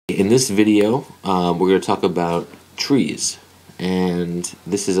In this video, we're going to talk about trees, and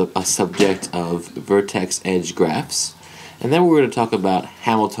this is a subject of vertex edge graphs, and then we're going to talk about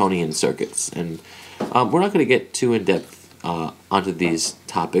Hamiltonian circuits. And we're not going to get too in-depth onto these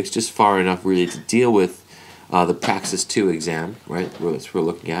topics, just far enough really to deal with the Praxis 2 exam, right? What we're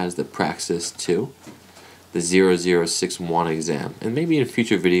looking at is the Praxis 2, the 0061 exam, and maybe in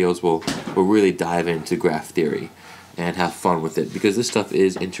future videos we'll really dive into graph theory and have fun with it, because this stuff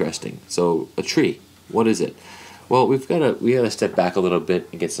is interesting. So a tree, what is it? Well, we gotta step back a little bit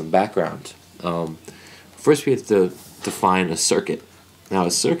and get some background. First we have to define a circuit. Now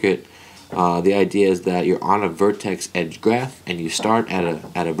a circuit, the idea is that you're on a vertex edge graph and you start at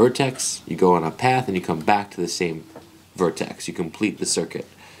a vertex, you go on a path, and you come back to the same vertex. You complete the circuit.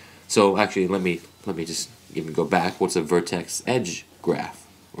 So actually, let me just even go back. What's a vertex edge graph?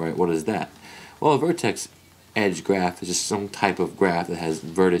 Right? What is that? Well, a vertex edge graph is just some type of graph that has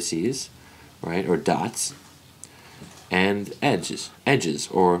vertices, right, or dots, and edges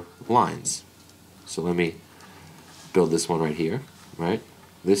or lines. So let me build this one right here, right?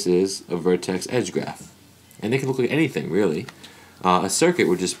 This is a vertex edge graph, and they can look like anything really. A circuit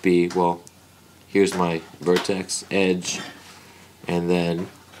would just be, well, here's my vertex edge, and then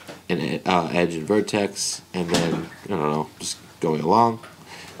an edge and vertex, and then I don't know, just going along.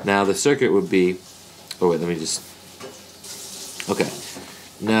 Now the circuit would be, oh wait, let me just, okay.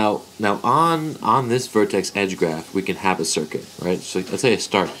 Now on this vertex edge graph, we can have a circuit, right? So let's say I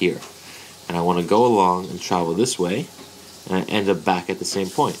start here, and I want to go along and travel this way, and I end up back at the same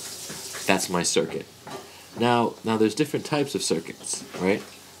point. That's my circuit. Now there's different types of circuits, right?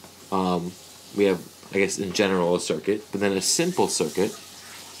 We have, I guess, in general a circuit, but then a simple circuit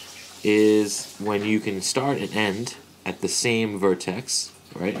is when you can start and end at the same vertex,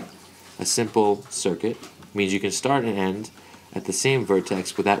 right? A simple circuit means you can start and end at the same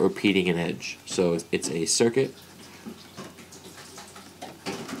vertex without repeating an edge. So it's a circuit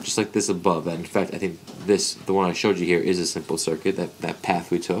just like this above. And in fact, I think the one I showed you here is a simple circuit, that path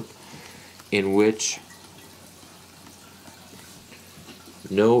we took, in which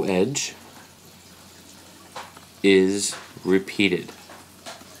no edge is repeated.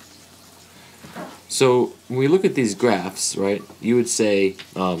 So when we look at these graphs, right, you would say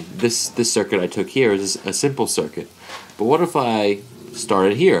this circuit I took here is a simple circuit. But what if I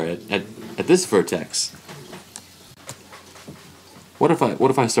started here at this vertex? What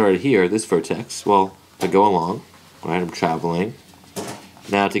if I started here at this vertex? Well, I go along, right? I'm traveling.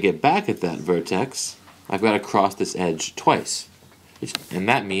 Now to get back at that vertex, I've got to cross this edge twice, and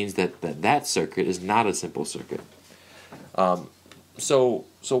that means that circuit is not a simple circuit. So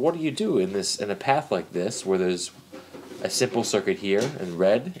what do you do in a path like this, where there's a simple circuit here in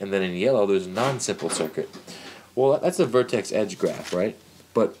red, and then in yellow there's a non-simple circuit? Well, that's a vertex edge graph, right?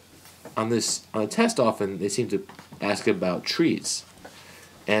 But on a test, often they seem to ask about trees.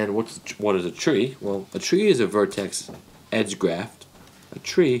 And what is a tree? Well, a tree is a vertex edge graph. A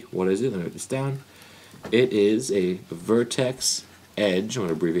tree, what is it? Let me write this down. It is a vertex edge, I'm going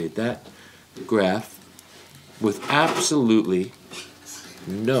to abbreviate that, graph with absolutely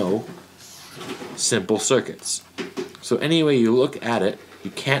no simple circuits. So any way you look at it,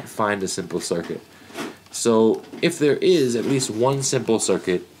 you can't find a simple circuit. So if there is at least one simple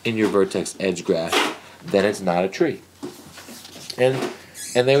circuit in your vertex edge graph, then it's not a tree. And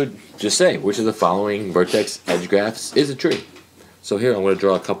they would just say, which of the following vertex edge graphs is a tree? So here I'm going to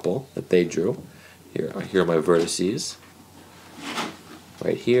draw a couple that they drew. Here are my vertices.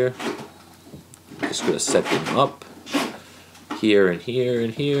 Right here. I'm just going to set them up. Here and here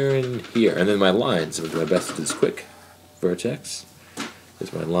and here and here. And then my lines. I'm going to do my best to do this quick. Vertex.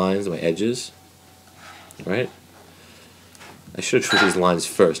 There's my lines, my edges. Right? I should have drawn these lines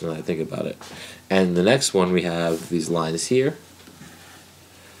first now that I think about it. And the next one we have these lines here.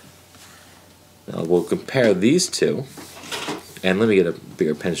 Now we'll compare these two. And let me get a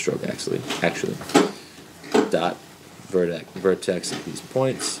bigger pen stroke actually. Dot, vertex at these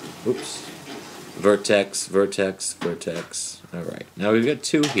points. Oops. Vertex, vertex, vertex. Alright. Now we've got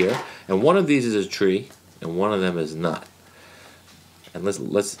two here, and one of these is a tree, and one of them is not. And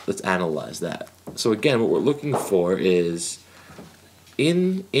let's analyze that. So again, what we're looking for is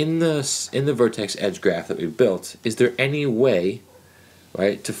in the vertex edge graph that we built, is there any way,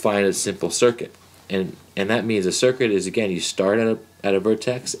 right, to find a simple circuit? And that means a circuit is, again, you start at a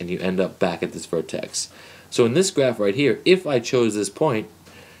vertex and you end up back at this vertex. So in this graph right here, if I chose this point,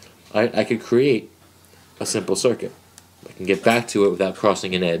 I could create a simple circuit. I can get back to it without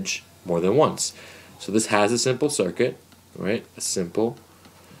crossing an edge more than once. So this has a simple circuit, right? A simple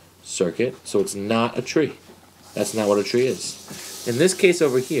circuit, so it's not a tree. That's not what a tree is. In this case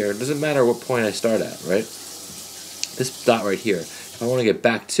over here, it doesn't matter what point I start at, right? This dot right here, if I want to get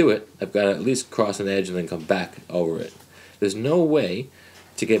back to it, I've got to at least cross an edge and then come back over it. There's no way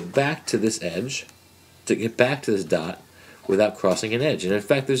to get back to this edge, to get back to this dot, without crossing an edge. And in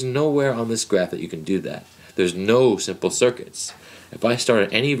fact, there's nowhere on this graph that you can do that. There's no simple circuits. If I start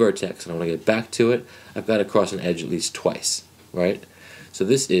at any vertex and I want to get back to it, I've got to cross an edge at least twice, right? So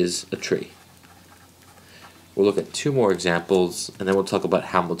this is a tree. We'll look at two more examples, and then we'll talk about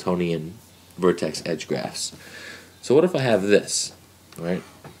Hamiltonian vertex edge graphs. So what if I have this, right?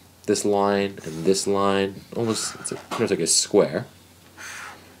 This line and this line, almost like a square.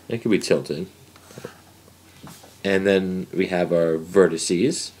 It could be tilted. And then we have our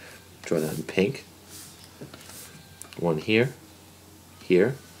vertices. Draw that in pink. One here,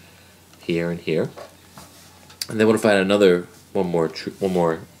 here, here, and here. And then what if I had one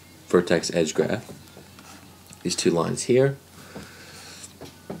more vertex edge graph? These two lines here.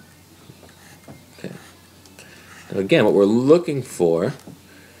 Okay. And again, what we're looking for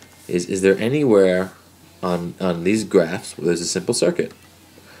is there anywhere on these graphs where there's a simple circuit?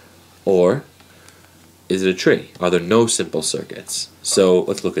 Or is it a tree? Are there no simple circuits? So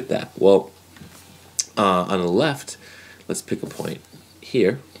let's look at that. Well, on the left, let's pick a point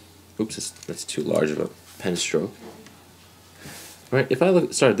here. Oops, that's too large of a pen stroke. Right, if I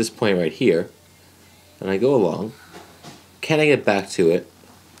start at this point right here, and I go along, can I get back to it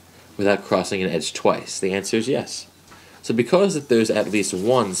without crossing an edge twice? The answer is yes. So because that there's at least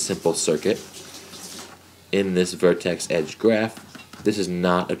one simple circuit in this vertex edge graph, this is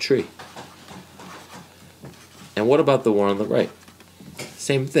not a tree. And what about the one on the right?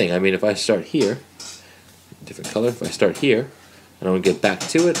 Same thing. I mean, if I start here, different color, if I start here, and I want to get back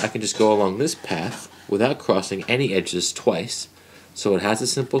to it, I can just go along this path without crossing any edges twice. So it has a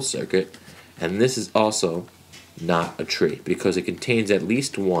simple circuit, and this is also not a tree because it contains at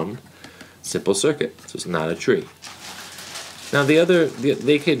least one simple circuit. So it's not a tree. Now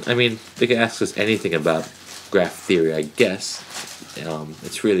they could ask us anything about graph theory, I guess.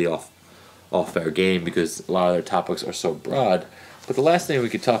 It's really all fair game because a lot of their topics are so broad. But the last thing we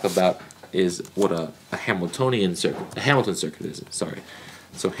could talk about is what a Hamilton circuit is. Sorry.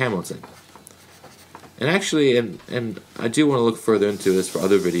 So Hamilton. And actually, and I do want to look further into this for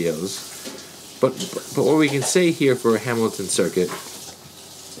other videos. But what we can say here for a Hamilton circuit,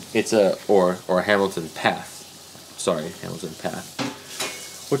 it's a Hamilton path. Sorry, Hamilton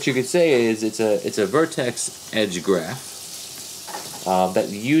path. What you could say is it's a vertex edge graph that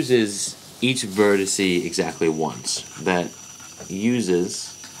uses each vertice exactly once. That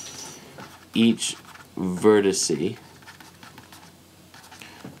uses each vertice.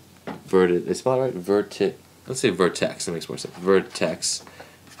 They spell it right? Let's say vertex. That makes more sense. Vertex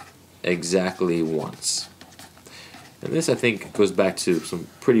exactly once. And this, I think, goes back to some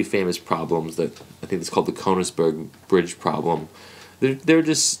pretty famous problems that I think it's called the Konigsberg bridge problem. They're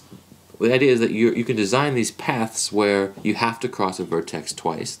just, the idea is that you can design these paths where you have to cross a vertex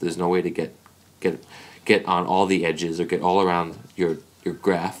twice. There's no way to get on all the edges or get all around your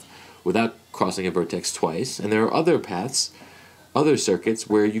graph without crossing a vertex twice. And there are other paths, other circuits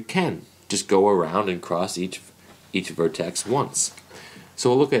where you can just go around and cross each vertex once. So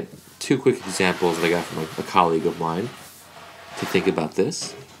we'll look at two quick examples that I got from a colleague of mine to think about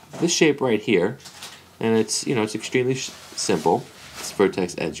this. This shape right here, and it's extremely simple. It's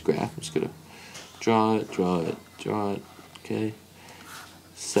vertex edge graph. I'm just gonna draw it. Okay,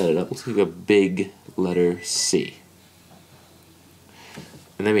 set it up. Looks like a big letter C.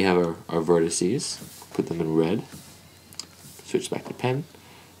 And then we have our vertices. Put them in red. Switch back to pen.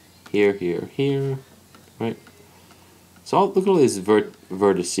 Here, right? So look at all these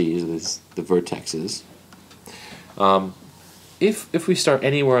vertices, the vertexes. If we start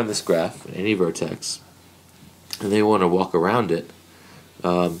anywhere on this graph, any vertex, and they want to walk around it,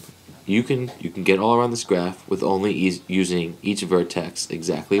 you can get all around this graph with only using each vertex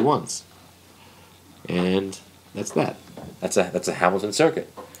exactly once. And that's that. That's a Hamilton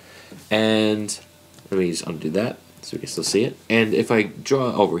circuit. And let me just undo that so we can still see it. And if I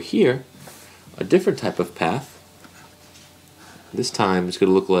draw over here a different type of path, this time it's going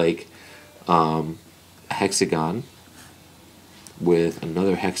to look like a hexagon with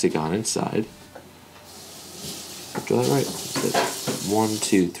another hexagon inside. Draw that right. 1,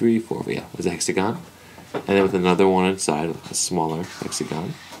 2, 3, 4. Yeah, it was a hexagon. And then with another one inside, a smaller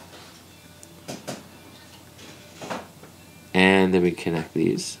hexagon. And then we connect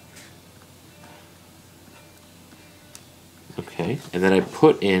these. Okay, and then I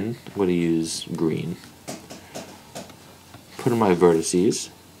put in, I'm going to use green. Put in my vertices.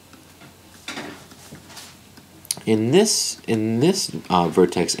 In this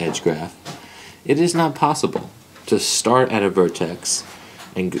vertex edge graph, it is not possible to start at a vertex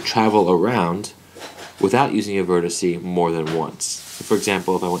and travel around without using a vertice more than once. For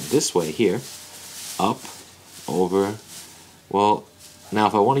example, if I went this way here, up, over, well, now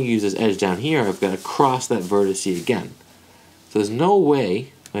if I want to use this edge down here, I've got to cross that vertice again. So there's no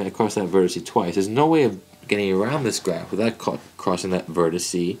way, I cross that vertice twice, there's no way of getting around this graph without crossing that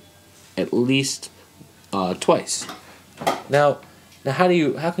vertice at least twice. Now how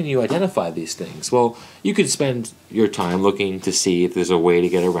can you identify these things? Well, you could spend your time looking to see if there's a way to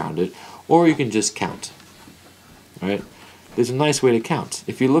get around it, or you can just count. Right? There's a nice way to count.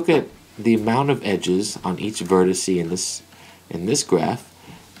 If you look at the amount of edges on each vertice in this graph,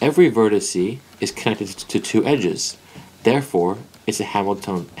 every vertice is connected to two edges. Therefore, it's a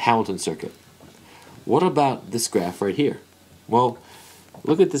Hamilton circuit. What about this graph right here? Well,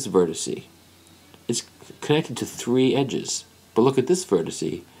 look at this vertice. It's connected to three edges. But look at this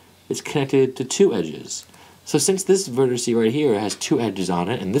vertice. It's connected to two edges. So since this vertice right here has two edges on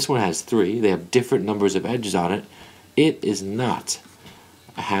it, and this one has three, they have different numbers of edges on it, it is not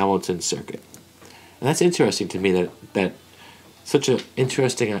a Hamilton circuit. And that's interesting to me, that such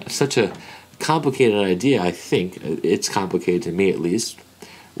a complicated idea. I think it's complicated to me, at least,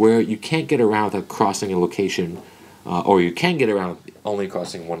 where you can't get around without crossing a location, or you can get around only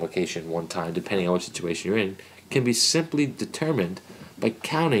crossing one location one time, depending on what situation you're in, can be simply determined by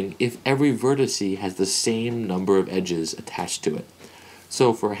counting if every vertice has the same number of edges attached to it.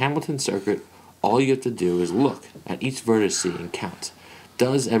 So for a Hamilton circuit, all you have to do is look at each vertice and count.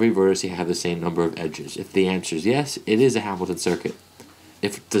 Does every vertice have the same number of edges? If the answer is yes, it is a Hamilton circuit.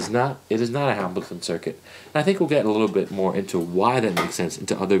 If it does not, it is not a Hamilton circuit. And I think we'll get a little bit more into why that makes sense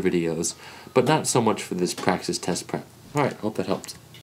into other videos, but not so much for this Praxis test prep. Alright, hope that helped.